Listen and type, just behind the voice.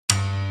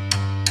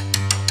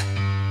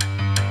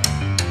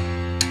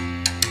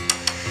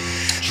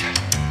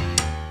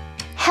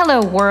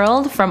Hello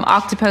world from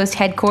Octopost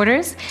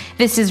headquarters.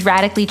 This is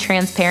Radically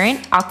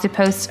Transparent,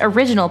 Octopost's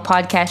original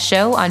podcast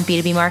show on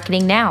B2B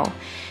marketing now.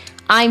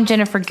 I'm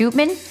Jennifer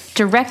Gutman,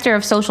 Director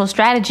of Social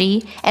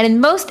Strategy, and in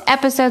most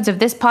episodes of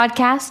this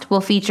podcast, we'll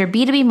feature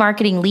B2B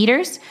marketing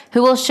leaders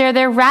who will share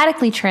their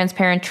radically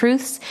transparent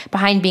truths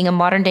behind being a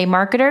modern-day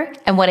marketer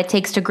and what it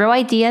takes to grow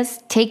ideas,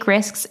 take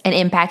risks, and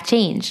impact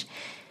change.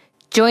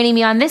 Joining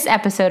me on this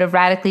episode of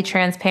Radically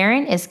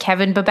Transparent is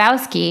Kevin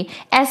Babowski,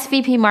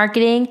 SVP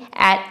Marketing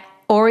at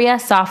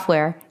Auria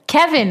Software.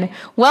 Kevin,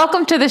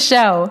 welcome to the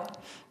show.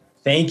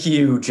 Thank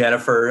you,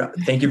 Jennifer.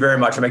 Thank you very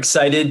much. I'm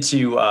excited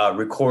to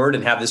record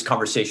and have this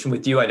conversation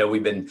with you. I know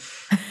we've been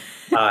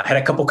had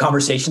a couple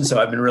conversations, so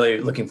I've been really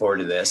looking forward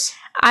to this.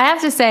 I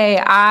have to say,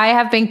 I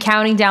have been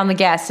counting down the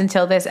guests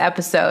until this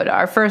episode.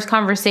 Our first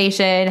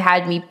conversation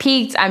had me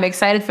peaked. I'm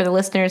excited for the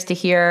listeners to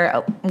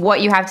hear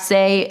what you have to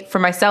say, for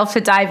myself to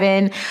dive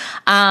in.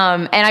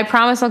 And I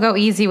promise I'll go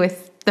easy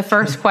with the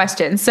first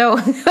question. So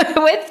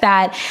with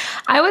that,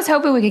 I was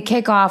hoping we could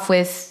kick off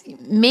with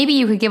maybe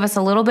you could give us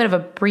a little bit of a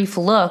brief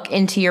look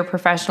into your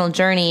professional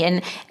journey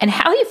and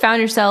how you found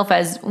yourself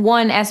as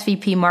one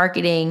SVP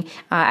marketing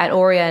at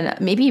Auria, and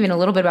maybe even a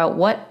little bit about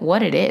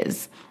what it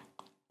is.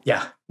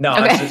 Yeah,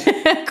 no,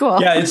 okay. Cool.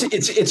 Yeah,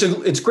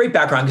 it's great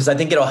background because I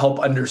think it'll help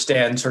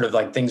understand sort of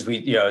like things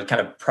we,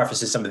 kind of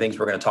prefaces some of the things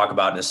we're going to talk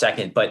about in a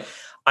second. But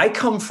I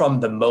come from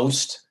the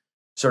most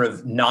sort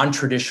of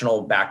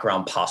non-traditional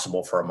background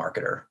possible for a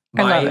marketer.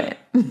 I love it.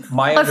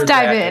 Let's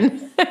dive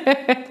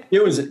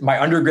in.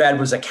 My undergrad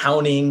was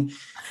accounting,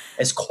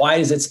 as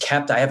quiet as it's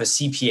kept. I have a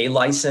CPA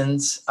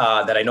license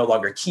that I no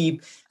longer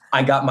keep.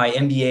 I got my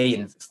MBA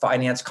in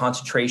finance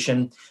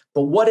concentration.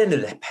 But what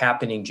ended up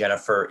happening,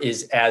 Jennifer,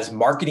 is as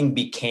marketing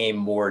became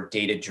more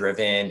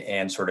data-driven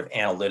and sort of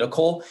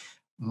analytical,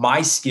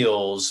 my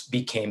skills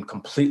became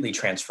completely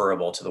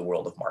transferable to the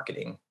world of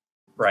marketing.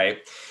 Right.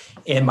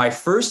 And my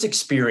first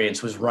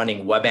experience was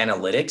running web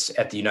analytics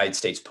at the United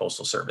States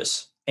Postal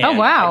Service. And oh,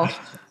 wow. I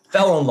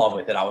fell in love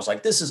with it. I was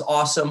like, this is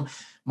awesome.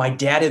 My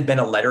dad had been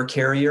a letter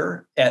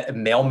carrier at a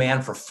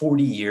mailman for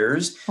 40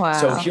 years. Wow.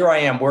 So here I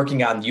am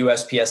working on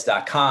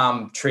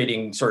USPS.com,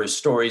 trading sort of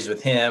stories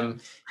with him.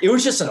 It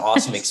was just an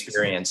awesome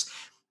experience.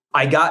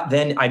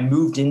 I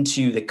moved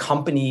into the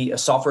company, a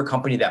software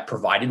company that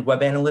provided web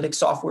analytics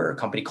software, a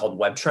company called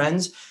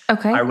WebTrends.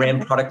 Okay. I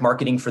ran product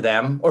marketing for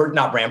them, or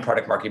not ran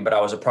product marketing, but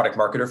I was a product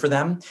marketer for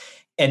them.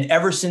 And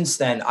ever since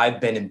then, I've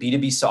been in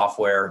B2B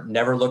software,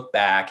 never looked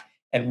back,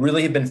 and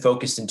really have been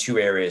focused in two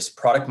areas,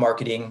 product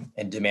marketing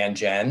and demand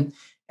gen,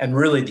 and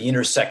really the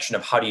intersection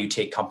of how do you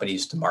take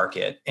companies to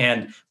market.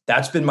 And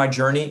that's been my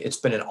journey. It's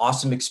been an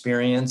awesome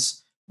experience.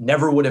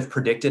 Never would have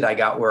predicted I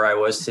got where I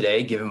was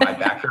today, given my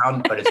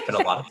background, but it's been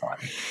a lot of fun.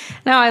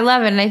 No, I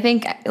love it. And I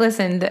think,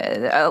 listen,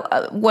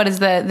 what is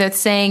the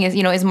saying is,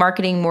 is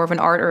marketing more of an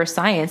art or a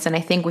science? And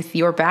I think with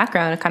your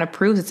background, it kind of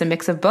proves it's a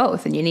mix of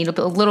both, and you need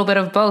a little bit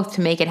of both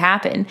to make it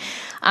happen.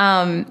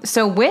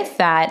 So with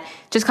that,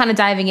 just kind of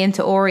diving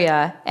into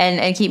Auria,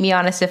 and keep me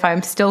honest if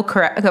I'm still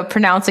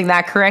pronouncing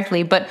that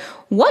correctly, but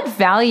what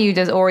value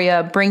does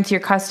Auria bring to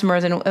your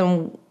customers,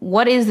 and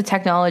what is the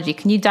technology?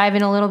 Can you dive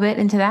in a little bit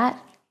into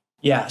that?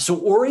 Yeah. So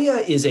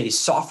Auria is a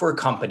software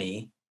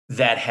company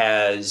that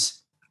has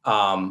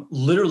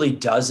literally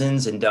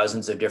dozens and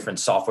dozens of different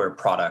software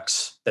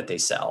products that they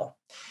sell.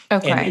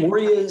 Okay. And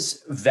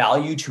Auria's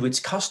value to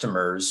its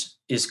customers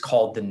is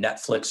called the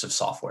Netflix of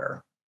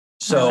software.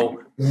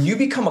 So when you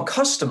become a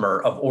customer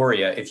of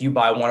Auria, if you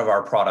buy one of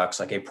our products,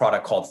 like a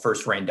product called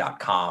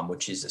FirstRain.com,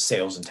 which is a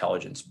sales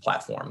intelligence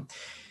platform,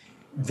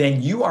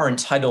 then you are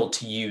entitled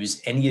to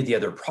use any of the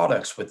other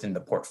products within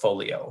the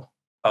portfolio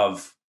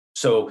of.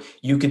 So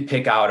you could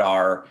pick out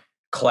our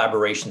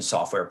collaboration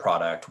software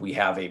product. We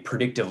have a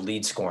predictive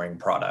lead scoring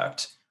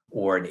product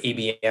or an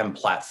ABM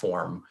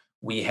platform.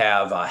 We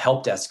have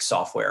help desk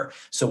software.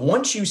 So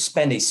once you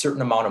spend a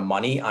certain amount of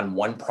money on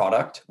one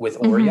product with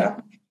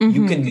Auria,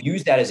 you can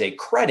use that as a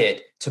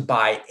credit to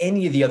buy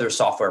any of the other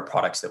software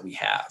products that we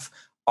have.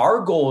 Our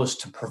goal is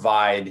to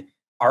provide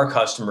our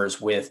customers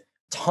with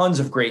tons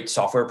of great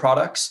software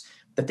products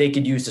that they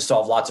could use to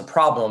solve lots of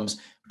problems,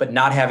 but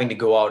not having to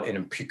go out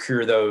and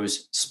procure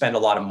those, spend a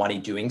lot of money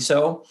doing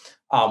so.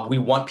 We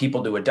want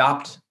people to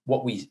adopt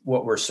what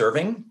we're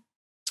serving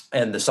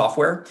and the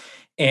software,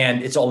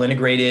 and it's all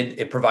integrated.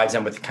 It provides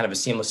them with kind of a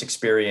seamless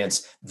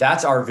experience.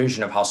 That's our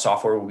vision of how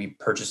software will be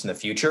purchased in the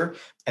future,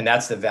 and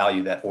that's the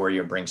value that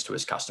Auria brings to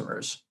its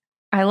customers.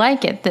 I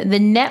like it. The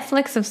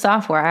Netflix of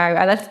software.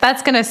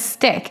 That's going to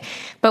stick.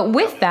 But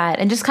with that,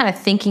 and just kind of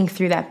thinking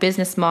through that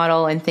business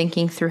model and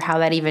thinking through how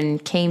that even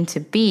came to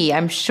be,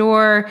 I'm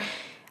sure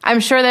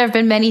there have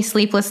been many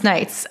sleepless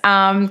nights,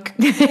 right?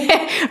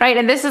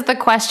 And this is the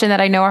question that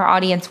I know our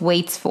audience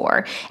waits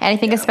for. And I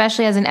think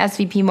especially as an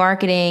SVP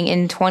marketing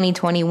in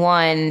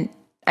 2021,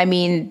 I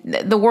mean,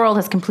 the world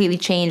has completely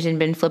changed and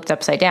been flipped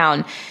upside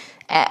down.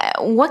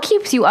 What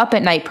keeps you up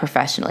at night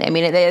professionally? I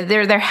mean,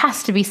 there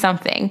has to be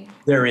something.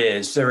 There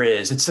is.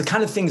 It's the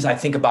kind of things I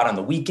think about on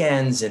the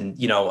weekends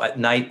and, at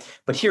night,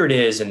 but here it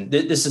is. And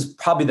this is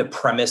probably the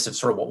premise of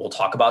sort of what we'll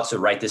talk about. So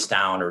write this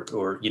down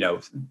or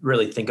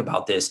really think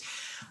about this.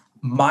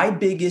 My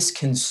biggest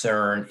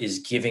concern is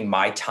giving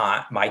my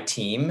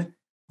team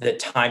the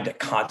time to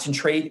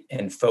concentrate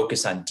and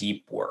focus on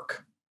deep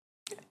work.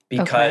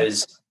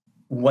 Because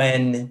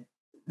when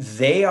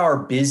they are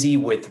busy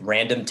with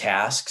random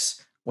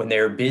tasks, when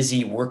they're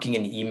busy working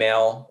in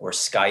email or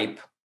Skype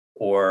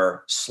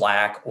or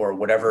Slack or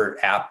whatever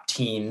app,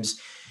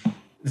 Teams,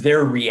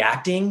 they're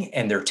reacting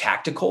and they're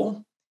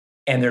tactical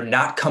and they're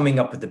not coming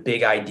up with the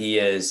big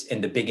ideas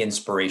and the big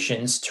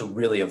inspirations to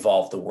really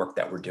evolve the work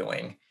that we're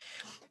doing.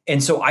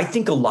 And so I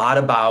think a lot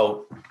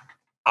about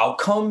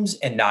outcomes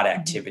and not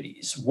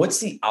activities. What's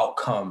the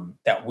outcome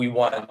that we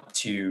want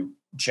to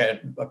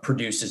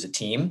produce as a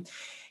team?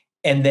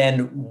 And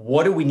then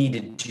what do we need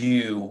to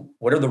do?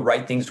 What are the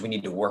right things we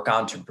need to work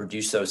on to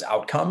produce those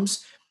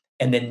outcomes?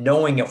 And then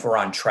knowing if we're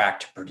on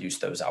track to produce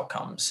those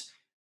outcomes.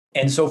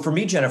 And so for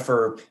me,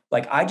 Jennifer,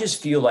 I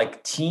just feel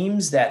like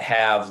teams that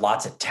have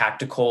lots of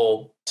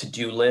tactical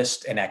to-do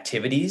lists and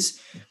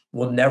activities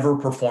will never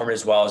perform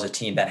as well as a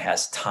team that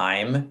has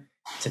time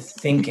to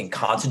think and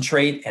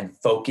concentrate and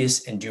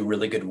focus and do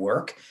really good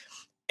work.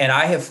 And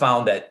I have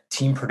found that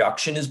team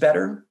production is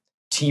better,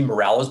 team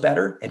morale is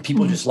better, and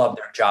people just love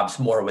their jobs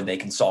more when they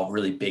can solve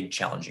really big,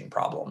 challenging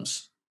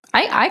problems.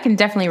 I can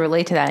definitely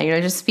relate to that.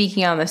 Just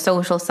speaking on the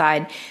social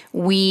side,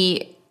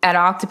 we at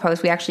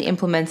Octopost, we actually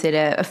implemented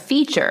a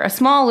feature, a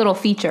small little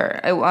feature,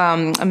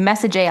 a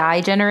message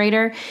AI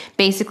generator.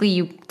 Basically,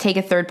 you take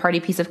a third-party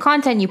piece of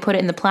content, you put it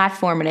in the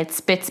platform, and it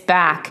spits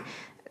back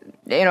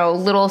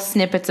little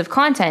snippets of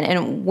content.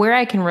 And where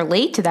I can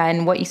relate to that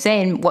and what you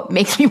say and what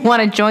makes me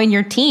want to join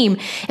your team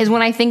is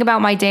when I think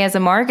about my day as a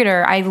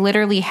marketer, I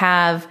literally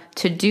have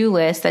to-do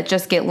lists that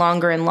just get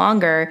longer and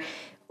longer,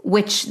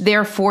 which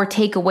therefore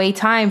take away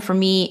time from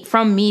me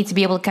to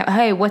be able to,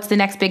 hey, what's the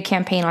next big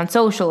campaign on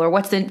social, or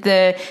what's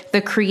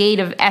the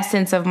creative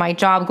essence of my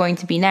job going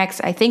to be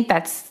next? I think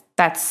that's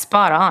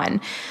spot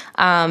on.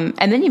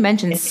 And then you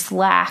mentioned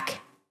Slack.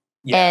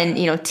 Yeah.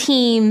 And,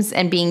 Teams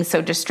and being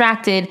so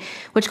distracted,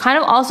 which kind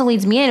of also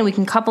leads me in, and we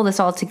can couple this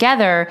all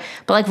together,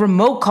 but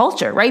remote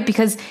culture, right?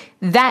 Because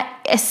that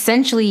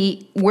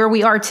essentially where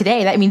we are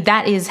today,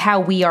 that is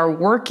how we are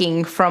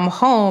working from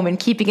home and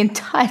keeping in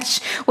touch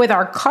with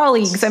our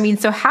colleagues.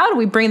 So how do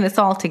we bring this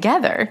all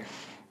together?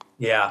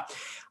 Yeah.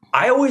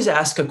 I always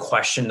ask a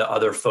question to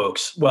other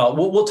folks. Well,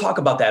 we'll talk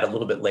about that a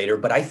little bit later,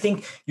 but I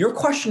think your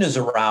question is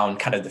around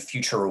kind of the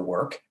future of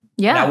work.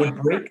 Yeah. And I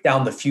would break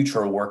down the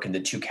future of work into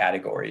two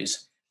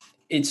categories.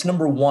 It's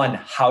number one,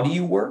 how do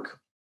you work?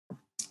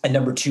 And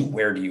number two,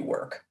 where do you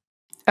work?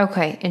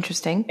 Okay,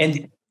 interesting.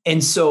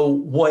 And so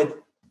what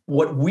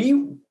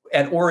we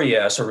at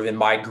Aurea, sort of in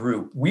my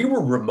group, we were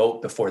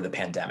remote before the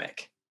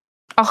pandemic.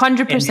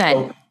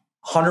 100%.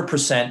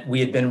 100%. We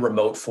had been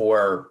remote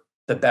for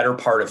the better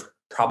part of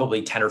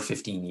probably 10 or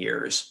 15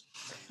 years.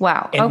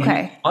 Wow. And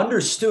okay. we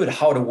understood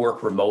how to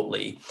work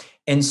remotely.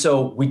 And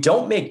so we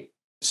don't make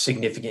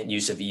significant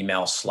use of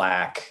email,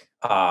 Slack,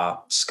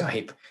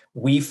 Skype.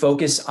 We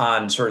focus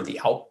on sort of the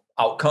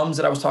outcomes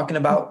that I was talking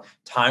about,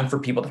 time for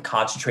people to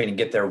concentrate and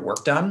get their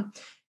work done,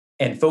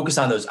 and focus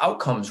on those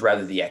outcomes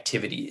rather than the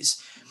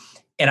activities.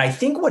 And I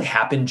think what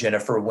happened,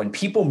 Jennifer, when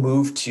people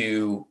moved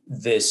to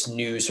this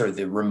new sort of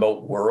the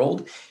remote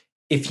world,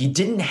 if you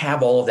didn't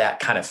have all of that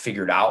kind of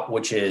figured out,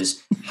 which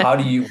is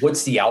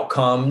what's the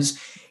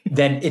outcomes,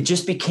 then it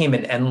just became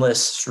an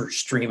endless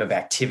stream of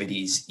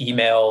activities,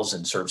 emails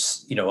and sort of,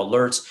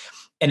 alerts.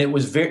 And it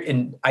was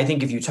and I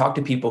think if you talk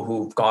to people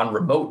who've gone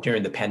remote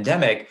during the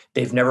pandemic,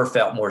 they've never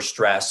felt more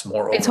stress,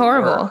 more overworked. It's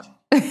horrible.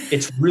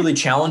 It's really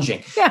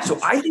challenging. Yeah. So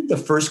I think the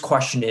first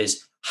question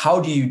is,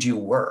 how do you do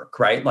work,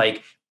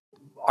 right?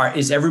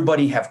 Is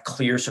everybody have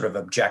clear sort of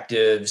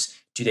objectives?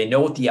 Do they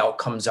know what the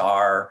outcomes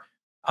are?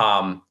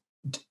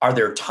 Are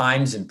there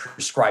times and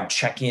prescribed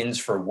check-ins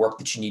for work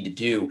that you need to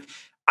do?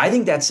 I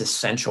think that's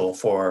essential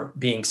for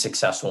being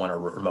successful in a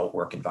remote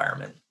work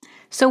environment.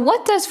 So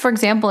what does, for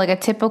example, a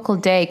typical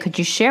day, could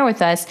you share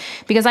with us?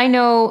 Because I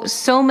know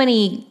so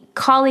many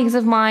colleagues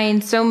of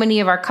mine, so many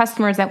of our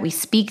customers that we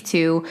speak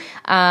to,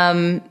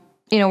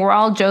 we're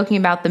all joking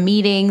about the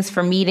meetings,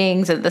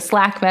 the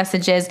Slack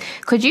messages.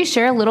 Could you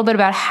share a little bit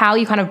about how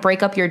you kind of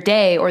break up your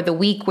day or the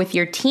week with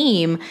your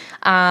team,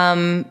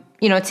 to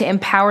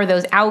empower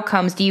those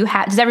outcomes?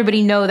 Does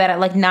everybody know that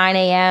at 9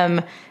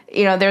 a.m.,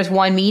 there's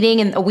one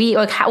meeting and a week?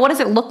 What does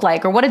it look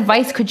like? Or what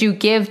advice could you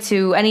give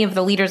to any of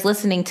the leaders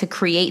listening to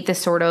create this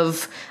sort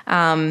of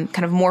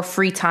kind of more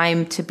free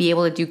time to be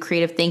able to do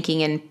creative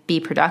thinking and be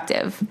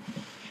productive?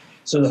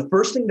 So the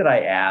first thing that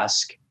I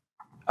ask,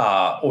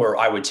 or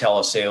I would tell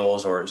a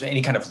sales or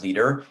any kind of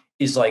leader,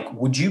 is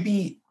would you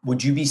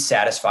be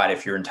satisfied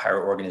if your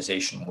entire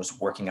organization was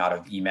working out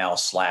of email,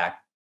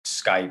 Slack,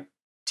 Skype,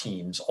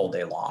 Teams all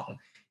day long?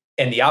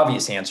 And the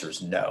obvious answer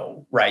is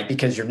no, right?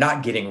 Because you're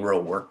not getting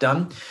real work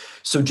done.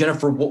 So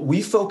Jennifer, what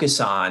we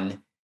focus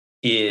on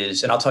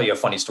is, and I'll tell you a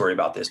funny story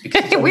about this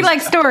because we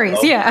like stories.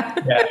 Yeah.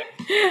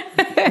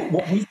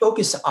 What we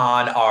focus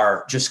on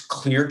are just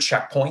clear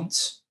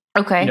checkpoints.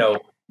 Okay.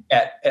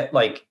 At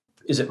like,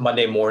 is it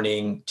Monday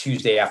morning,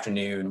 Tuesday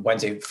afternoon,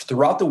 Wednesday,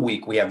 throughout the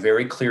week, we have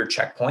very clear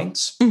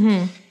checkpoints.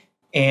 Mm-hmm.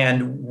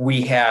 And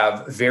we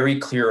have very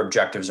clear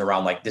objectives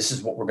around like, this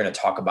is what we're going to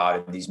talk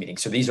about in these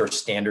meetings. So these are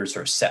standard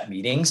sort of set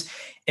meetings.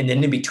 And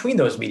then in between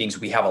those meetings,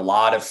 we have a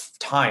lot of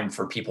time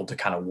for people to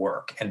kind of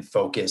work and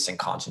focus and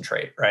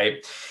concentrate,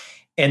 right?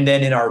 And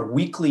then in our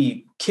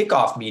weekly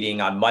kickoff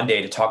meeting on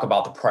Monday to talk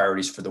about the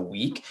priorities for the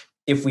week,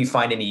 if we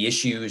find any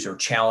issues or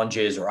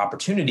challenges or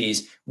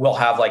opportunities, we'll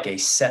have like a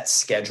set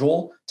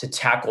schedule to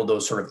tackle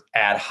those sort of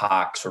ad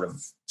hoc sort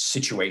of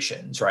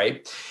situations,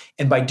 right?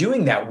 And by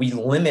doing that, we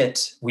load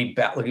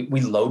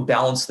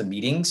balance the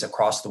meetings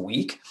across the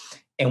week,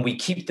 and we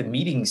keep the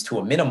meetings to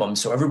a minimum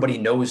so everybody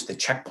knows the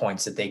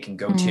checkpoints that they can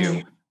go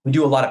to. We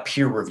do a lot of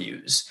peer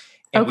reviews,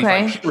 and we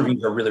find peer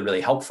reviews are really,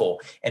 really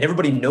helpful, and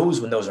everybody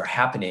knows when those are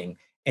happening.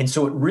 And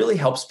so it really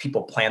helps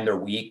people plan their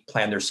week,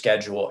 plan their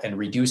schedule, and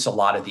reduce a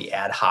lot of the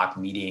ad hoc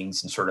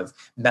meetings and sort of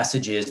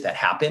messages that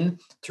happen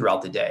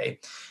throughout the day.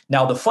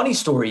 Now, the funny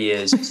story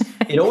is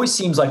it always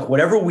seems like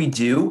whatever we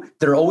do,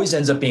 there always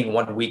ends up being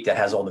one week that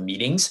has all the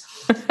meetings.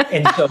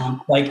 And so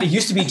like it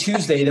used to be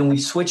Tuesday, then we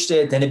switched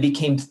it, then it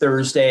became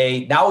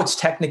Thursday. Now it's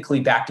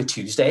technically back to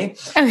Tuesday.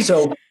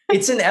 So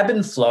it's an ebb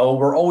and flow.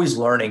 We're always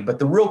learning. But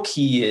the real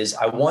key is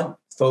I want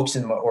folks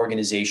in my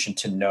organization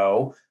to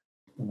know,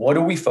 what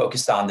are we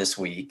focused on this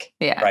week?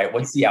 Right?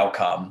 What's the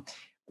outcome?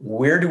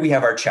 Where do we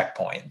have our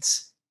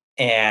checkpoints?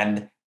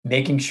 And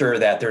making sure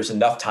that there's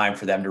enough time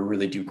for them to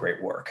really do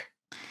great work.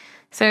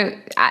 So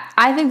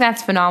I think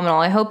that's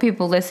phenomenal. I hope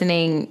people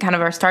listening kind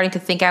of are starting to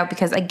think out,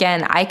 because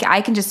again,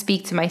 I can just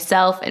speak to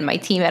myself and my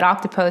team at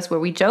Octopost, where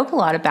we joke a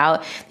lot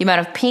about the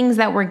amount of pings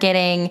that we're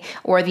getting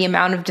or the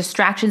amount of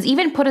distractions,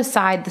 even put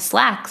aside the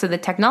Slack, so the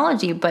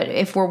technology. But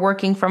if we're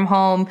working from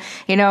home,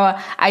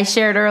 I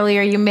shared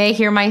earlier, you may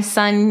hear my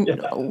son,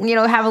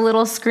 have a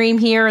little scream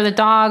here, or the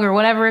dog, or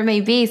whatever it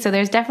may be. So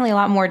there's definitely a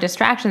lot more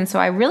distractions. So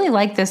I really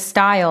like this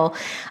style.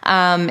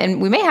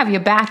 And we may have you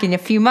back in a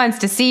few months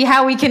to see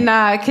how we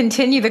can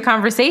continue the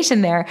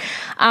conversation there.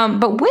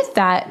 But with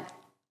that,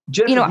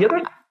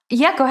 Jennifer,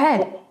 go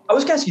ahead. I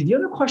was going to ask you, the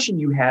other question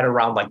you had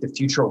around like the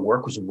future of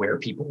work was where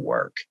people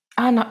work.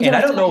 No, and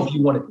I don't know if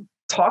you want to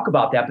talk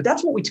about that, but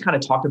that's what we kind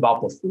of talked about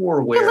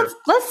before. Where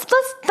let's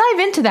dive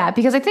into that,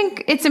 because I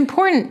think it's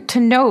important to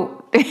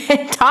note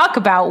and talk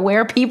about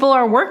where people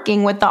are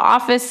working with the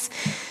office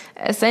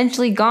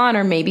essentially gone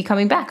or maybe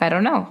coming back. I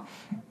don't know.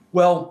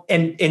 Well,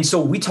 and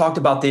so we talked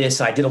about this,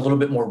 and I did a little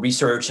bit more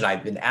research, and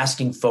I've been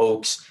asking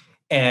folks.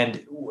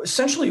 And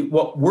essentially,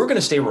 we're going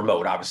to stay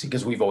remote, obviously,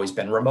 because we've always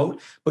been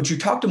remote. But you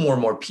talk to more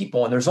and more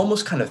people, and there's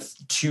almost kind of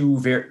two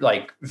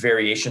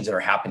variations that are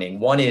happening.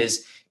 One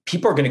is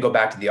people are going to go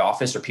back to the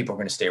office, or people are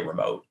going to stay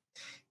remote.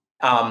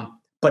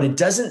 But it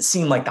doesn't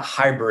seem like the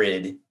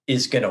hybrid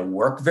is going to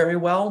work very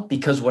well,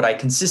 because what I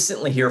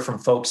consistently hear from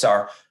folks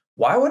are,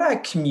 why would I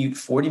commute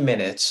 40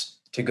 minutes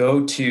to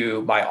go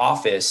to my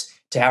office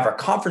to have a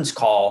conference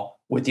call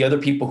with the other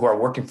people who are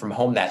working from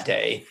home that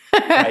day,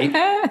 right?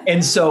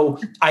 And so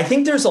I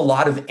think there's a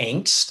lot of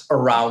angst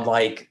around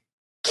like,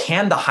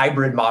 can the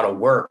hybrid model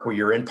work where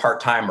you're in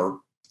part-time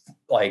or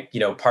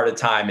part of the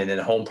time and then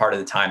home part of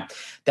the time?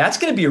 That's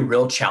going to be a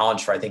real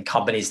challenge for, I think,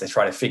 companies that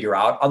try to figure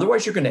out.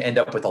 Otherwise, you're going to end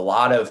up with a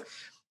lot of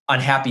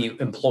unhappy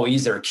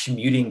employees that are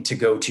commuting to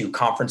go to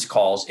conference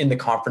calls in the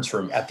conference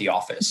room at the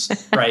office,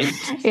 right?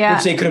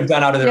 Which they could have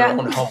done out of their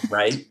own home,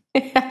 right?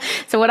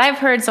 So what I've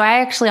heard, so I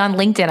actually on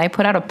LinkedIn, I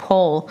put out a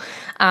poll,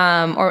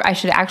 or I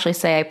should actually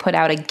say I put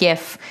out a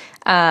GIF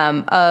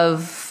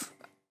of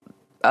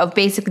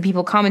basically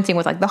people commenting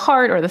with like the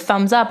heart or the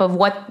thumbs up of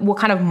what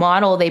kind of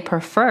model they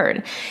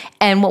preferred.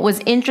 And what was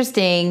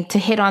interesting to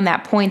hit on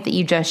that point that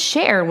you just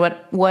shared,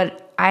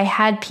 what I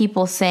had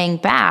people saying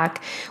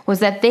back was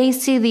that they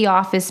see the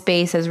office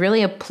space as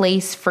really a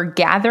place for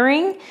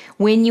gathering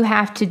when you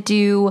have to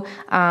do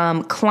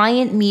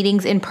client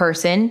meetings in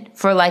person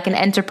for like an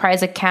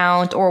enterprise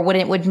account, or when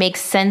it would make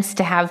sense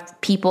to have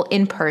people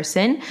in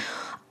person.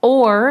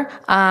 Or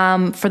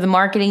for the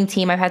marketing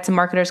team, I've had some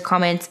marketers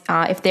comment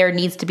if there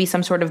needs to be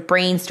some sort of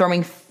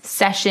brainstorming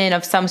session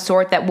of some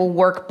sort that will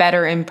work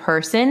better in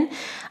person.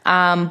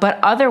 But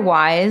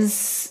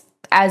otherwise,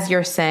 as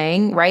you're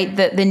saying, right,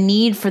 the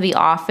need for the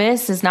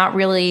office is not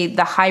really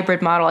the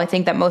hybrid model. I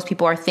think that most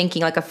people are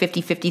thinking like a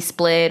 50-50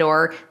 split,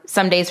 or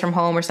some days from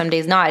home or some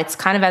days not. It's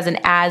kind of as an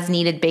as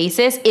needed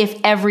basis. If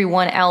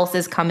everyone else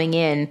is coming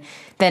in,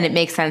 then it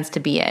makes sense to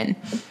be in.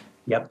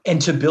 Yep.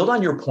 And to build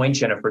on your point,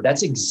 Jennifer,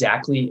 that's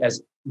exactly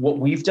as what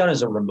we've done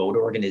as a remote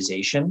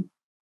organization.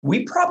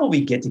 We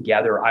probably get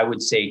together, I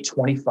would say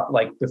 25,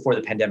 like before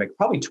the pandemic,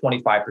 probably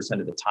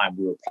 25% of the time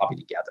we were probably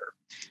together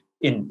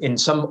in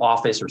some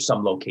office or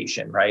some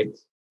location, right?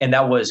 And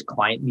that was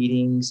client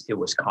meetings, it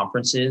was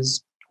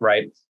conferences,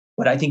 right?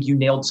 But I think you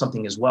nailed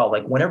something as well.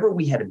 Like whenever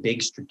we had a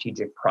big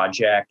strategic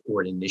project or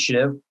an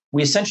initiative,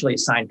 we essentially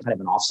assigned kind of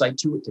an offsite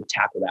to it to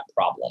tackle that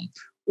problem.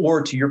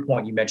 Or to your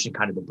point, you mentioned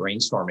kind of the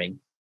brainstorming.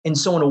 And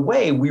so in a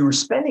way, we were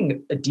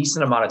spending a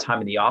decent amount of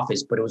time in the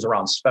office, but it was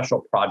around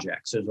special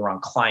projects. It was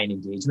around client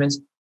engagements.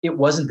 It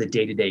wasn't the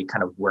day-to-day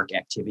kind of work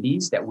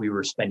activities that we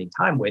were spending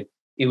time with.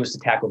 It was to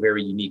tackle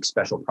very unique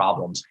special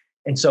problems.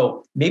 And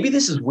so maybe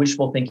this is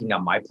wishful thinking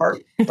on my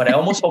part, but I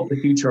almost hope the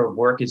future of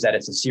work is that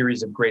it's a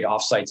series of great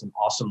offsites and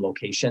awesome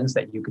locations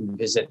that you can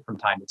visit from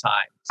time to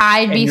time.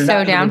 I'd be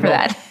so down for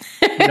that.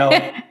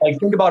 Like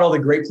think about all the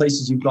great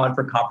places you've gone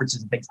for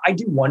conferences and things. I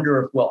do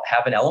wonder if we'll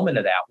have an element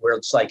of that where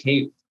it's like,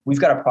 hey, we've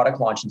got a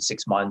product launch in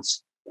 6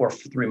 months or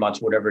 3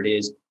 months, whatever it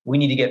is. We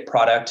need to get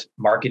product,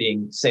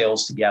 marketing,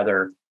 sales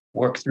together,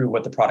 work through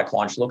what the product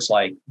launch looks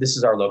like. This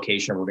is our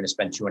location. We're going to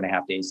spend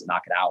 2.5 days to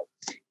knock it out.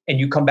 And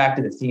you come back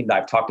to the theme that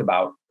I've talked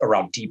about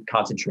around deep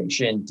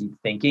concentration, deep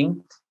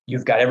thinking.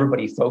 You've got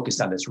everybody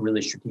focused on this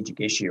really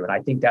strategic issue. And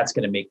I think that's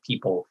going to make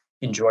people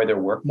enjoy their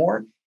work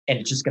more. And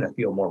it's just going to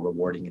feel more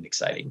rewarding and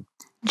exciting.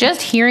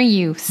 Just hearing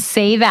you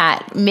say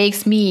that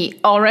makes me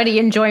already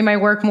enjoy my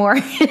work more.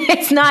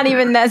 It's not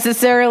even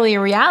necessarily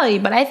a reality,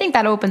 but I think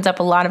that opens up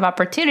a lot of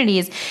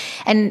opportunities.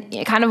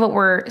 And kind of what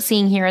we're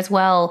seeing here as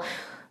well,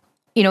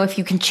 if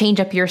you can change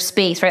up your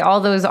space, right?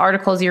 All those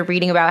articles you're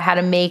reading about how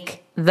to make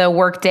the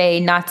workday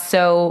not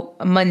so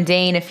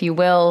mundane, if you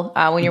will,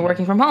 when you're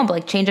working from home, but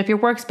like change up your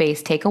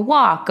workspace, take a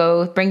walk,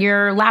 go bring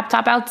your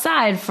laptop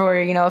outside for,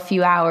 a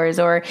few hours.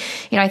 Or,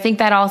 I think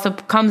that also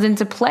comes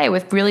into play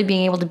with really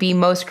being able to be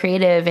most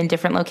creative in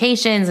different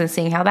locations and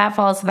seeing how that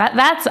falls. So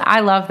I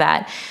love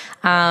that.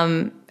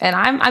 And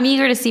I'm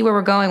eager to see where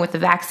we're going with the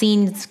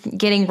vaccines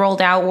getting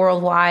rolled out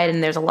worldwide.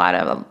 And there's a lot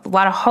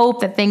of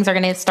hope that things are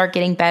going to start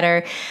getting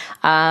better.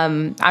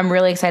 I'm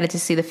really excited to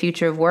see the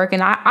future of work.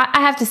 And I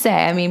have to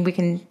say, we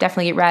can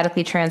definitely get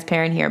radically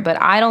transparent here,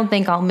 but I don't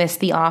think I'll miss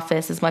the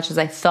office as much as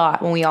I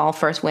thought when we all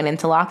first went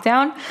into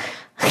lockdown.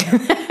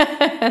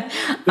 I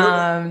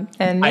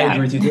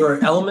agree with you. There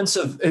are elements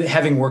of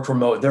having worked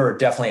remote. There are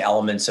definitely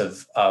elements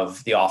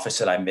of the office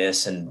that I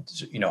miss and,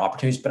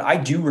 opportunities, but I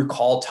do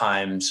recall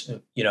times,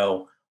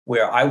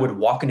 where I would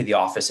walk into the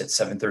office at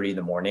 7:30 in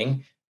the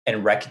morning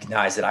and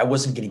recognize that I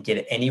wasn't going to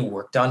get any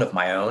work done of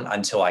my own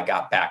until I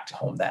got back to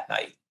home that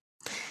night.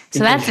 So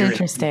that's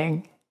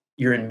interesting.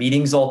 You're in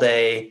meetings all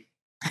day.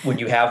 When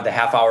you have the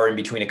half hour in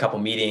between a couple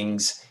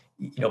meetings,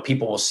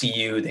 people will see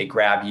you, they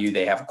grab you,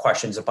 they have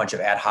questions, a bunch of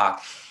ad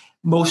hoc.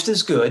 Most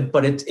is good,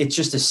 but it's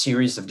just a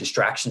series of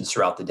distractions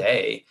throughout the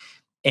day.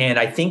 And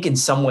I think in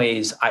some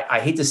ways, I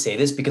hate to say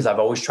this because I've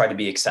always tried to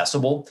be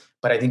accessible,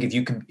 but I think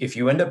if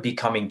you end up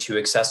becoming too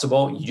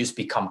accessible, you just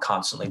become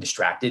constantly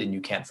distracted and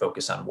you can't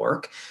focus on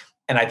work.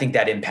 And I think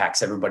that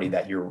impacts everybody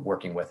that you're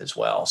working with as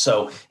well.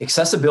 So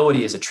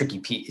accessibility is a tricky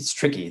piece. It's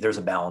tricky. There's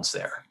a balance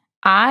there.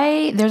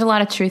 There's a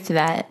lot of truth to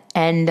that.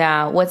 And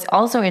what's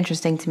also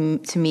interesting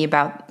to me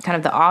about kind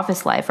of the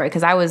office life, right?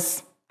 Because I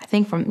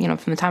think from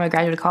the time I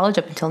graduated college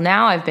up until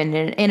now, I've been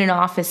in an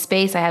office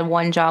space. I had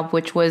one job,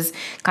 which was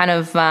kind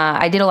of,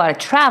 I did a lot of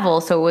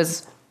travel. So it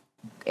was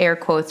air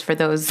quotes for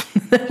those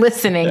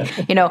listening,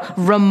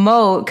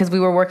 remote, because we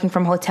were working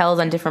from hotels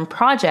on different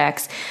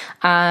projects.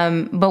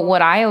 But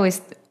what I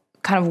always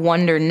kind of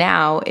wonder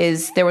now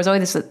is there was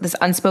always this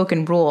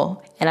unspoken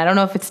rule, and I don't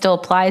know if it still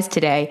applies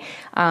today,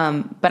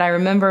 but I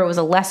remember it was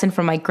a lesson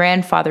from my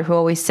grandfather who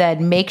always said,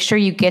 make sure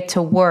you get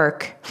to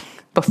work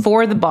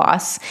before the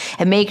boss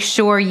and make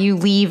sure you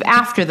leave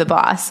after the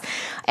boss.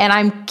 And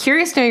I'm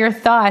curious to know your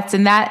thoughts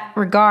in that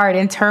regard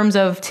in terms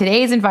of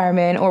today's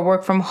environment or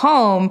work from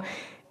home.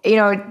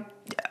 Are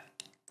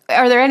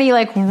there any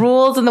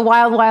rules in the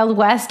wild, wild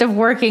west of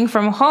working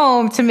from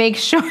home to make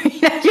sure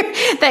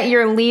that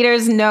your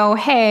leaders know,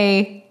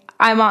 hey,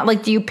 I'm on,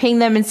 do you ping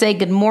them and say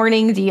good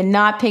morning? Do you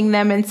not ping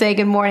them and say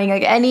good morning?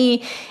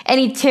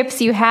 Any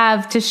tips you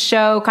have to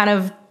show kind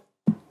of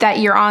that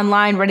you're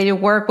online ready to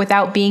work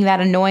without being that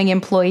annoying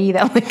employee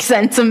that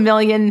sends a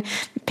million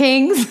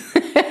pings?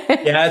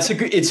 Yeah,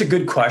 it's a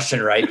good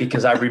question, right?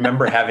 Because I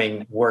remember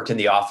having worked in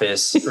the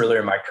office earlier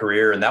in my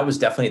career, and that was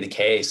definitely the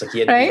case.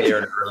 You had to be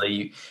there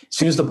early. As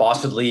soon as the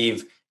boss would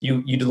leave,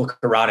 you'd look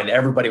around and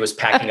everybody was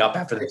packing up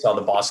after they saw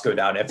the boss go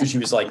down. After she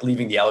was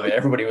leaving the elevator,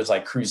 everybody was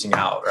cruising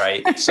out,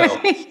 right? So,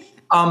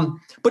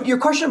 but your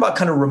question about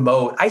kind of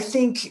remote, I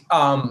think,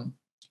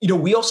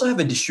 we also have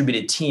a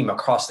distributed team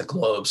across the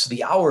globe, so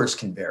the hours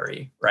can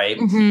vary, right?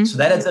 Mm-hmm. So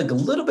that adds a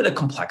little bit of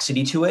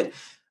complexity to it.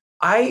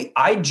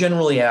 I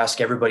generally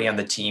ask everybody on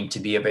the team to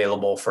be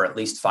available for at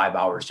least 5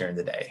 hours during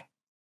the day.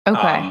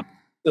 Okay.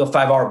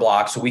 5-hour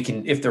block. So we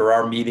can, if there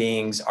are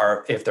meetings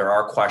or if there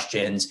are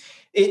questions,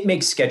 it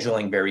makes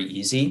scheduling very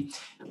easy.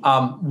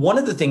 One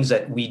of the things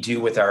that we do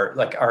with our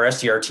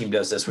SDR team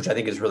does this, which I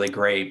think is really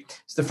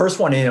great. So the first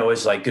one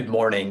is good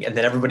morning. And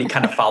then everybody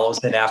kind of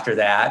follows in after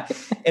that.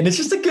 And it's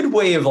just a good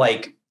way of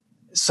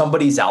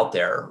somebody's out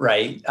there,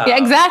 right? Yeah,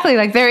 exactly.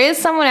 Like there is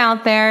someone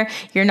out there.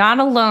 You're not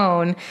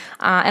alone.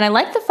 And I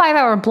like the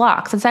 5-hour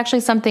blocks. It's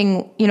actually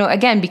something,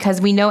 again,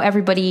 because we know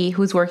everybody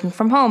who's working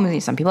from home.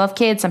 Some people have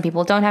kids, some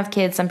people don't have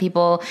kids, some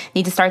people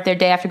need to start their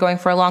day after going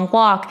for a long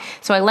walk.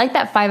 So I like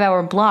that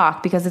 5-hour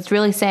block because it's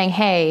really saying,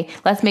 hey,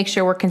 let's make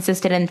sure we're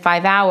consistent in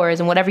 5 hours.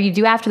 And whatever you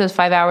do after those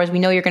 5 hours, we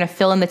know you're going to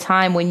fill in the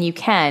time when you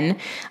can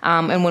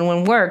and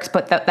when works.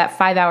 But that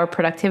 5-hour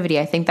productivity,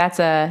 I think that's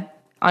a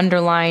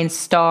underline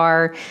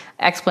star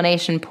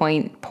explanation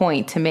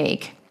point to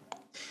make.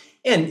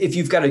 And if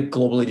you've got a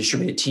globally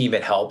distributed team,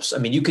 it helps. I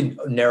mean, you can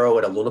narrow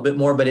it a little bit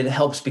more, but it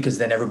helps because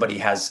then everybody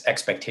has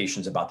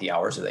expectations about the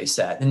hours that they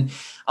set. And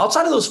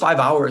outside of those 5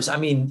 hours, I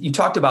mean, you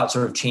talked about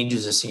sort of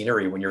changes of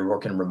scenery when you're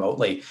working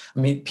remotely. I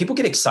mean, people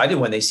get excited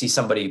when they see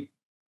somebody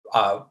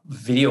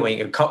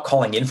videoing and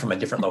calling in from a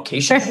different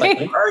location. Like,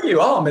 where are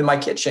you? Oh, I'm in my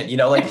kitchen.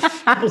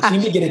 People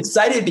seem to get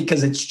excited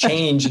because it's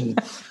changed. And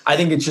I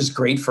think it's just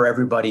great for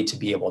everybody to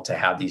be able to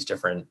have these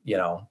different,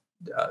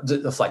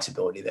 the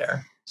flexibility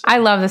there. So. I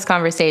love this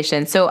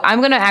conversation. So I'm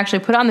going to actually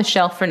put it on the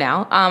shelf for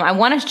now. I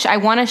want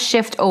to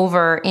shift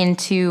over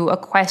into a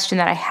question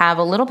that I have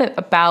a little bit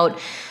about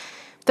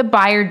the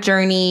buyer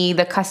journey,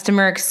 the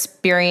customer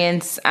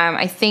experience.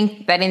 I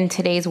think that in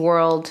today's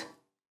world,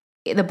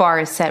 the bar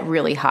is set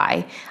really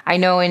high. I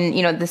know in,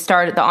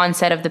 the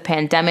onset of the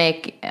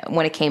pandemic,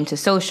 when it came to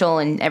social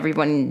and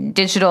everyone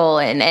digital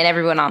and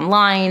everyone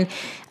online,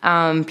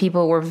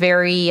 people were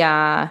very,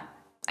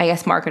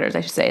 marketers,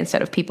 I should say,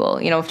 instead of people,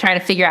 trying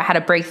to figure out how to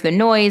break through the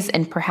noise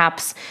and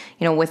perhaps,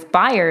 with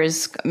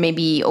buyers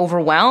maybe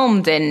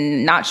overwhelmed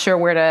and not sure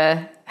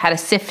how to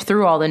sift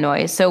through all the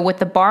noise. So with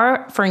the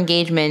bar for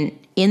engagement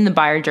in the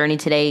buyer journey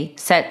today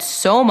set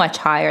so much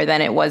higher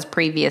than it was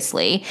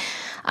previously,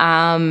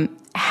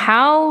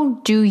 how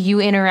do you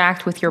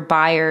interact with your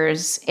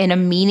buyers in a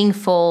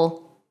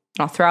meaningful,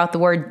 I'll throw out the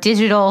word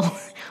digital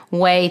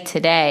way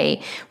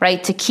today,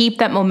 right? To keep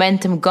that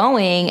momentum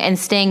going and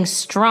staying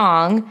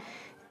strong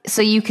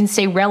so you can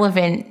stay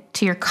relevant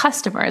to your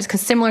customers. Because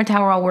similar to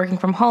how we're all working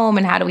from home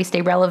and how do we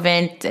stay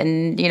relevant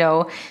and,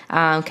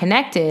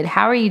 connected,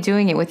 how are you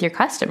doing it with your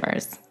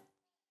customers?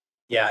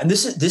 Yeah. And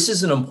this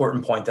is an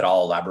important point that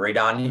I'll elaborate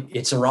on.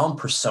 It's around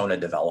persona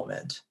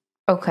development.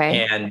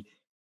 Okay. And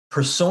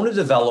persona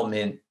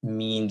development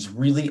means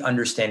really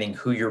understanding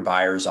who your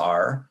buyers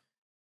are,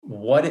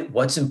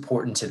 what's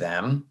important to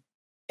them,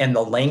 and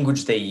the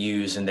language they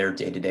use in their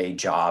day-to-day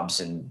jobs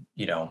and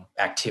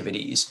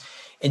activities.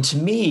 And to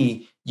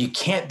me, you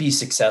can't be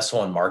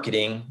successful in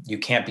marketing. You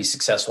can't be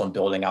successful in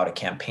building out a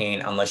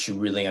campaign unless you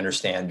really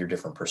understand your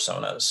different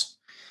personas.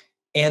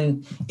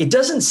 And it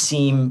doesn't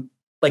seem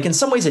like, in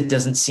some ways, it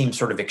doesn't seem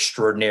sort of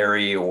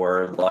extraordinary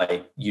or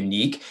like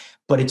unique.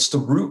 But it's the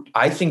root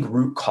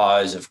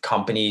cause of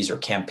companies or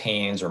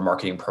campaigns or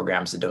marketing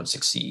programs that don't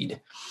succeed.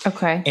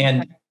 Okay.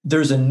 And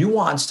there's a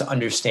nuance to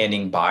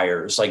understanding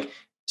buyers. Like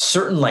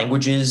certain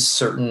languages,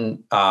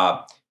 certain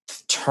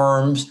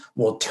terms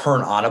will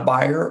turn on a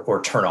buyer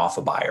or turn off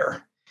a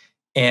buyer.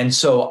 And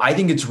so I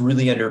think it's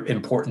really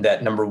important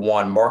that, number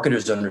one,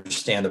 marketers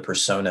understand the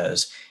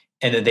personas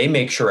and that they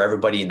make sure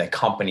everybody in the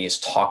company is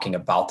talking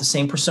about the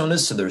same personas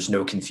so there's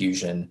no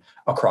confusion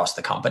across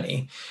the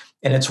company.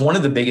 And it's one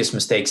of the biggest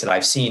mistakes that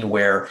I've seen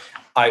where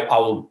I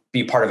will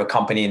be part of a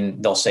company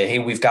and they'll say, hey,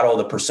 we've got all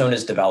the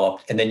personas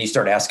developed. And then you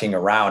start asking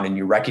around and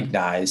you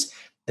recognize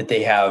that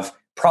they have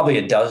probably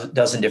a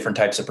dozen different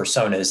types of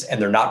personas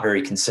and they're not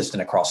very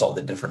consistent across all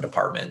the different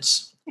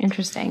departments.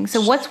 Interesting.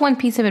 So what's one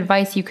piece of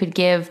advice you could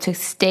give to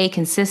stay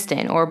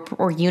consistent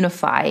or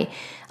unify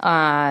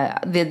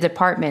the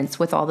departments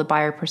with all the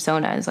buyer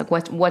personas? Like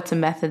what's a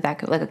method that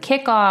could, like a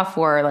kickoff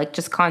or like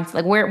just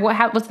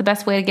what's the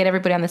best way to get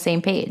everybody on the same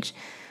page?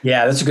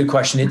 Yeah, that's a good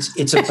question.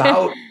 It's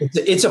about,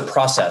 it's a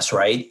process,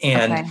 right?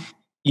 And,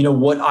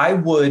 what I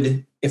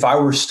would, if I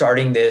were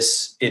starting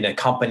this in a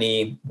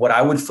company, what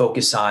I would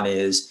focus on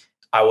is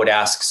I would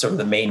ask sort of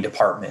the main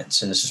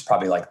departments, and this is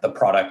probably like the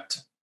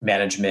product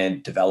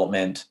management,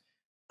 development,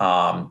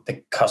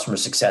 the customer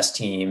success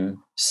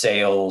team,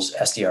 sales,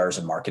 SDRs,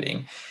 and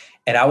marketing.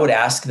 And I would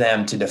ask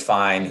them to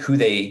define who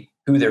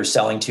they're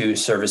selling to,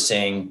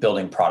 servicing,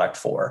 building product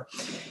for.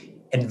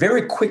 And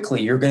very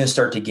quickly, you're going to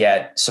start to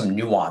get some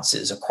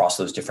nuances across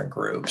those different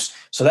groups.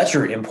 So that's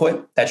your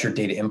input. That's your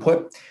data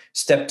input.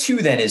 Step two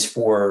then is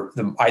for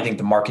the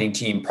marketing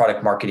team,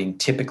 product marketing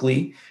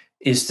typically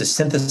is to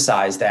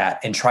synthesize that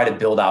and try to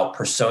build out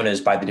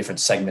personas by the different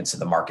segments of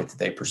the market that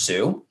they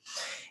pursue.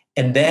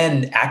 And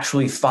then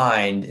actually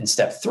find in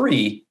step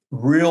three,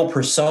 real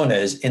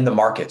personas in the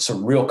market. So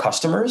real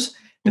customers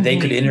that they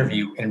could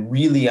interview and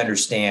really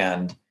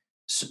understand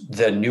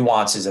the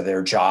nuances of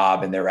their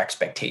job and their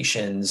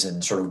expectations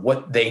and sort of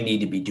what they need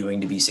to be doing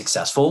to be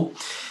successful.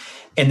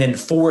 And then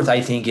fourth, I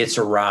think it's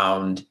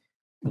around,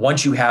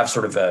 once you have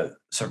sort of a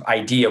sort of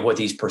idea of what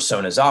these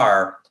personas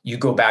are, you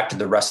go back to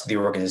the rest of the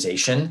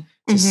organization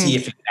to see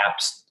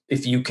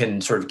if you can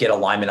sort of get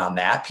alignment on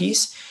that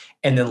piece.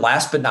 And then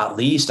last but not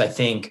least, I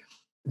think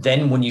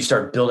then when you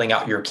start building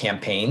out your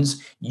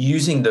campaigns,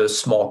 using those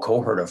small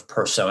cohort of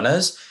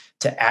personas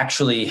to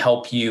actually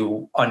help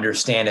you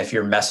understand if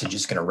your message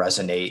is going to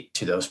resonate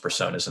to those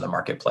personas in the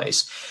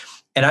marketplace.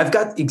 And I've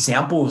got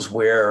examples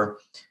where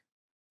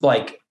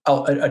like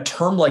a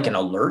term like an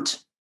alert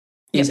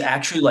is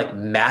actually like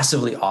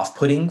massively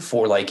off-putting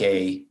for like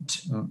a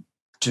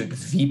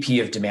VP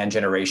of demand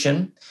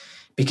generation,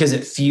 because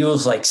it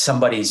feels like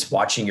somebody's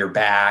watching your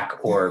back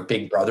or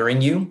big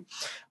brothering you.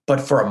 But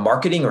for a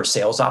marketing or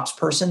sales ops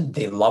person,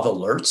 they love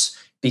alerts,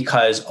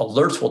 because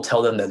alerts will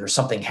tell them that there's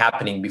something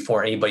happening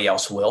before anybody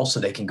else will, so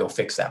they can go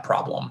fix that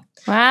problem.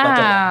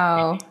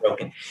 Wow.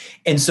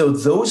 And so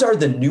those are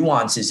the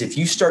nuances. If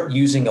you start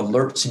using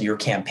alerts in your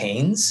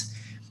campaigns,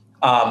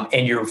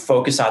 and you're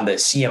focused on the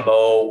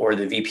CMO or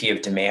the VP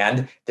of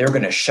demand, they're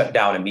going to shut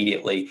down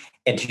immediately.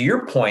 And to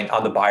your point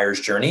on the buyer's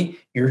journey,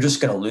 you're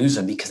just going to lose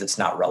them because it's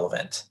not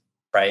relevant,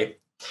 right?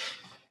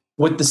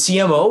 What the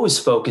CMO was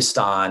focused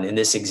on in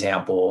this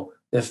example,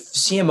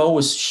 she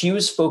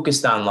was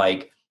focused on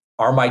like,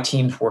 are my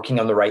teams working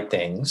on the right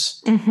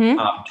things?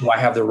 Do I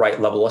have the right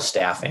level of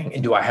staffing?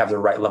 And do I have the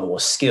right level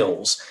of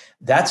skills?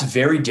 That's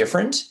very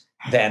different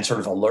than sort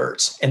of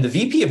alerts. And the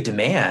VP of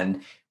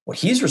demand, what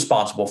he's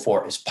responsible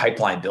for is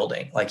pipeline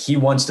building. Like he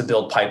wants to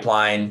build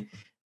pipeline.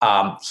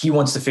 He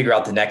wants to figure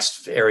out the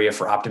next area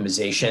for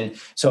optimization.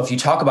 So if you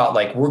talk about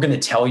like, we're going to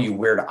tell you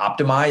where to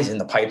optimize in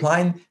the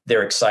pipeline,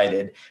 they're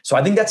excited. So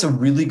I think that's a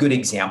really good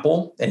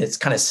example, and it's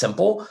kind of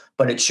simple,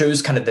 but it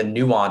shows kind of the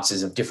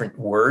nuances of different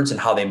words and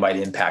how they might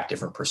impact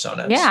different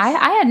personas. Yeah,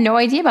 I had no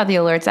idea about the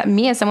alerts.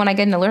 Me, as someone, I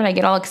get an alert, I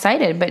get all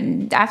excited.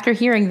 But after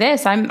hearing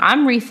this, I'm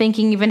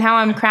rethinking even how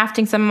I'm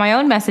crafting some of my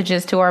own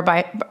messages to our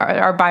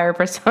buyer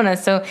persona.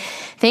 So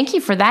thank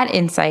you for that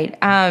insight.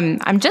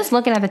 I'm just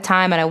looking at the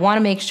time, and I want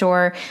to make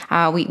sure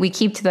we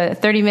keep to the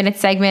 30-minute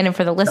segment. And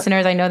for the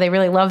listeners, I know they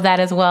really love that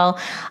as well.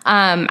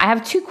 I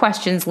have 2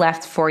 questions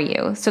left for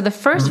you. So the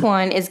first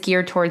one is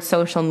geared towards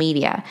social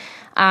media.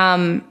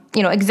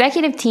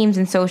 Executive teams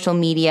and social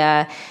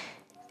media,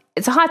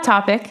 it's a hot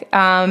topic,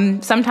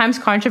 sometimes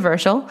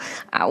controversial.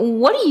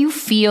 What do you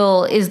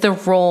feel is the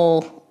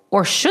role,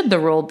 or should the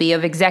role be,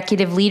 of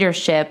executive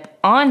leadership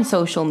on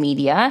social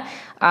media?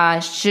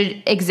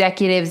 Should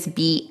executives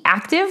be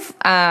active?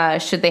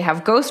 Should they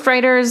have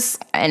ghostwriters?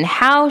 And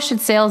how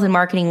should sales and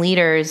marketing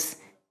leaders,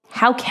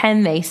 how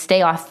can they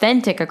stay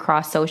authentic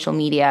across social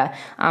media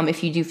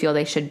if you do feel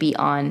they should be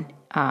on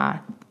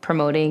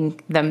promoting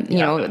them,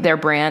 their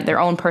brand, their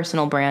own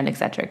personal brand, et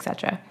cetera, et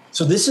cetera?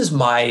 So this is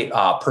my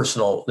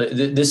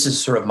this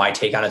is sort of my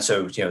take on it.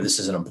 So, this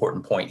is an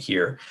important point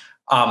here.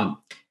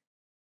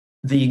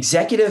 The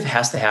executive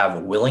has to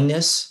have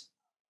willingness,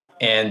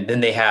 and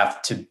then they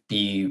have to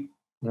be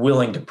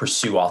willing to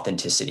pursue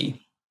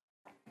authenticity.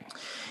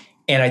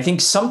 And I think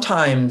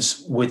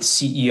sometimes with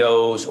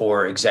CEOs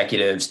or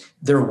executives,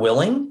 they're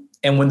willing.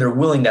 And when they're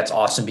willing, that's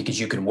awesome, because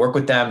you can work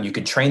with them, you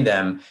can train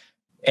them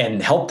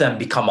and help them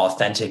become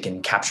authentic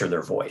and capture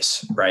their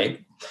voice,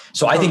 right?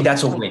 So I think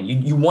that's a win.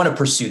 You want to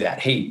pursue that.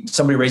 Hey,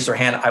 somebody raised their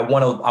hand. I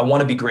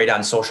want to be great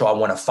on social. I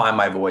want to find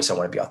my voice. I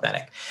want to be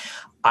authentic.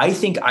 I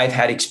think I've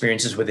had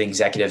experiences with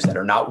executives that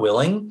are not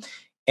willing,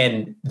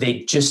 and they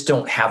just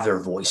don't have their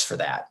voice for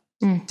that.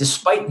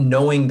 Despite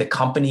knowing the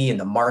company and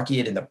the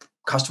market and the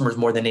customers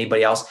more than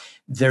anybody else,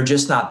 they're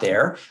just not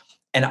there.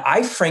 And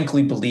I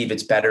frankly believe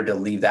it's better to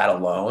leave that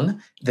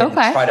alone than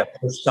try to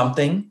push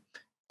something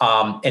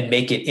and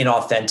make it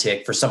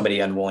inauthentic for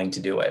somebody unwilling to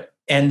do it.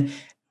 And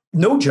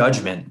no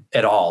judgment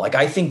at all. Like,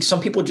 I think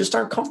some people just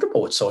aren't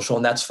comfortable with social,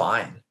 and that's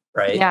fine,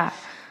 right? Yeah.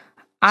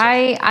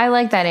 I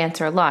like that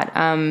answer a lot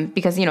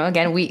because,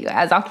 again, we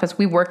as Octopus,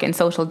 we work in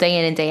social day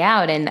in and day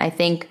out. And I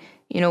think,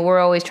 we're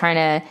always trying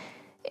to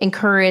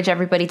encourage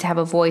everybody to have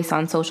a voice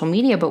on social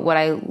media. But what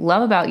I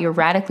love about your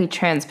radically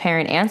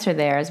transparent answer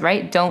there is,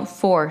 right, don't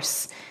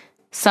force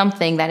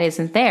something that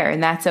isn't there,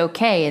 and that's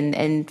okay.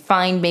 And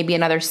find maybe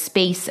another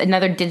space,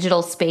 another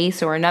digital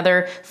space, or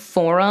another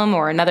forum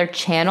or another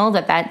channel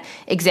that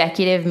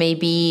executive may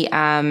be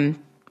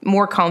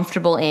more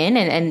comfortable in,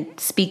 and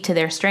speak to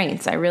their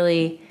strengths. I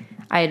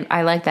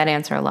like that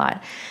answer a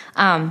lot.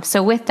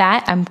 So with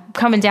that, I'm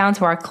coming down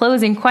to our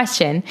closing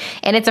question,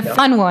 and it's a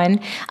fun one.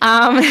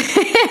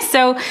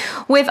 So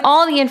with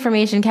all the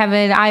information,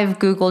 Kevin, I've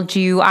Googled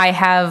you. I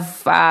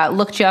have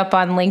looked you up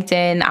on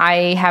LinkedIn.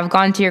 I have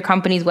gone to your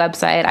company's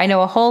website. I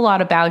know a whole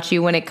lot about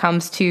you when it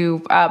comes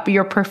to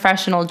your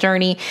professional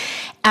journey.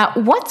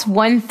 What's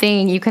one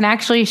thing you can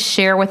actually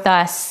share with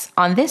us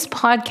on this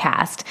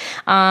podcast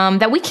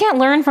that we can't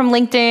learn from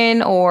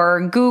LinkedIn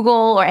or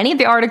Google or any of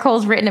the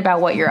articles written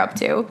about what you're up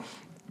to?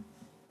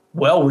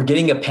 Well, we're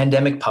getting a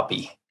pandemic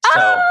puppy.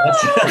 So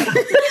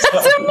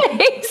that's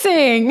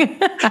amazing.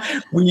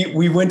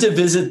 We went to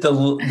visit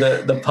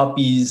the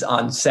puppies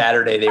on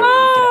Saturday. They were a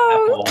week and a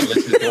half old. This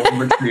is a golden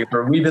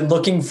retriever. We've been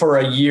looking for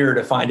a year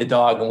to find a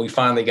dog, and we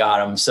finally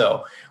got him.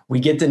 So We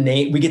get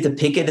to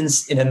pick it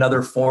in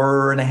another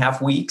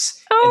 4.5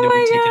 weeks. Oh, and then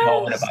we take gosh. it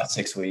home in about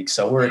 6 weeks.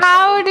 So we're excited.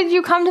 How did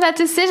you come to that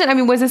decision? I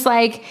mean, was this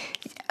like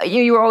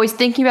you were always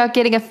thinking about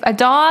getting a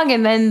dog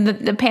and then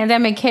the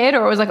pandemic hit,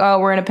 or it was like, oh,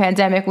 we're in a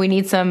pandemic, we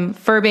need some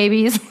fur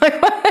babies?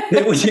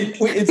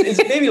 It's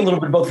maybe a little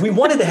bit of both. We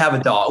wanted to have a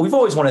dog. We've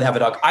always wanted to have a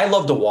dog. I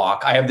love to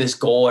walk. I have this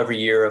goal every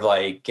year of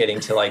like getting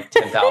to like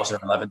 10,000 or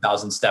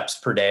 11,000 steps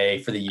per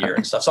day for the year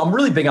and stuff. So I'm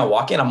really big on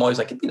walking. I'm always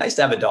like, it'd be nice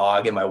to have a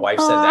dog. And my wife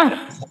said that.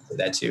 And I said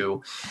that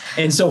too.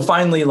 And so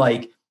finally,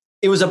 like,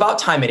 it was about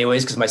time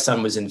anyways, because my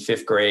son was in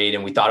 5th grade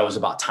and we thought it was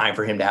about time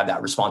for him to have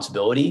that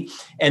responsibility.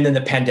 And then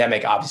the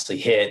pandemic obviously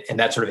hit and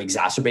that sort of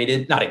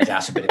accelerated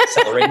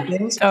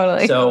things.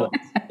 Totally. So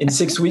in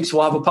 6 weeks,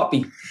 we'll have a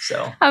puppy.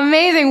 So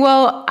amazing.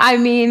 Well, I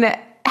mean,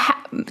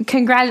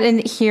 congrats.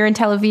 And here in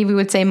Tel Aviv, we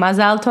would say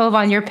Mazal Tov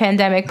on your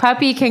pandemic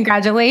puppy.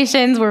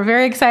 Congratulations. We're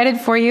very excited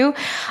for you.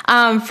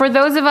 For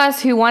those of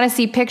us who want to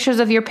see pictures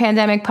of your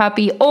pandemic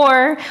puppy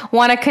or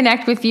want to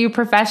connect with you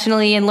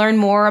professionally and learn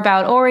more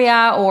about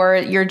Oria or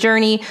your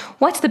journey,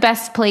 what's the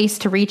best place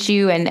to reach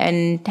you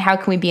and how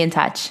can we be in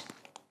touch?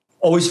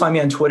 Always find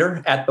me on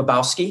Twitter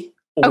 @Babowski,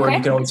 or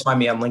you can always find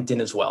me on LinkedIn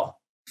as well.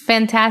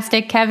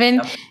 Fantastic, Kevin.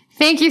 Yep.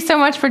 Thank you so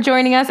much for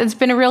joining us. It's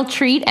been a real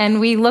treat, and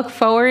we look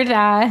forward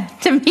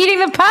to meeting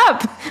the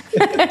pup.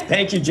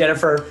 Thank you,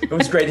 Jennifer. It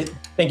was great.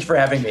 Thank you for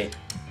having me.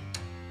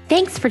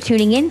 Thanks for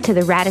tuning in to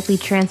the Radically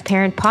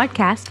Transparent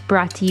podcast,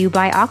 brought to you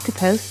by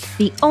Octopost,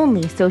 the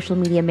only social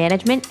media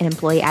management and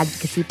employee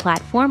advocacy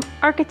platform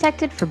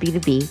architected for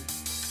B2B.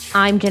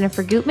 I'm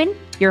Jennifer Gutman,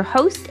 your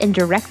host and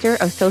director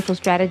of social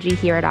strategy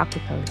here at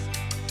Octopost.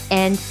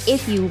 And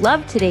if you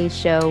love today's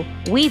show,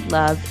 we'd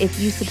love if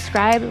you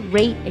subscribe,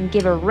 rate, and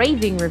give a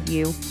raving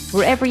review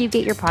wherever you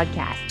get your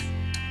podcasts.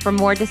 For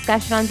more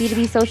discussion on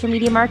B2B social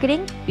media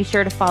marketing, be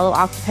sure to follow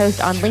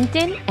Octopost on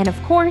LinkedIn. And of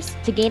course,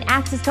 to gain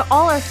access to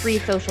all our free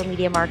social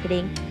media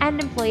marketing and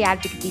employee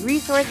advocacy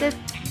resources,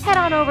 head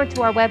on over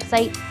to our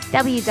website,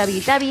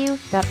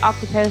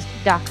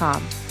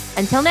 www.octopost.com.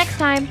 Until next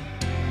time.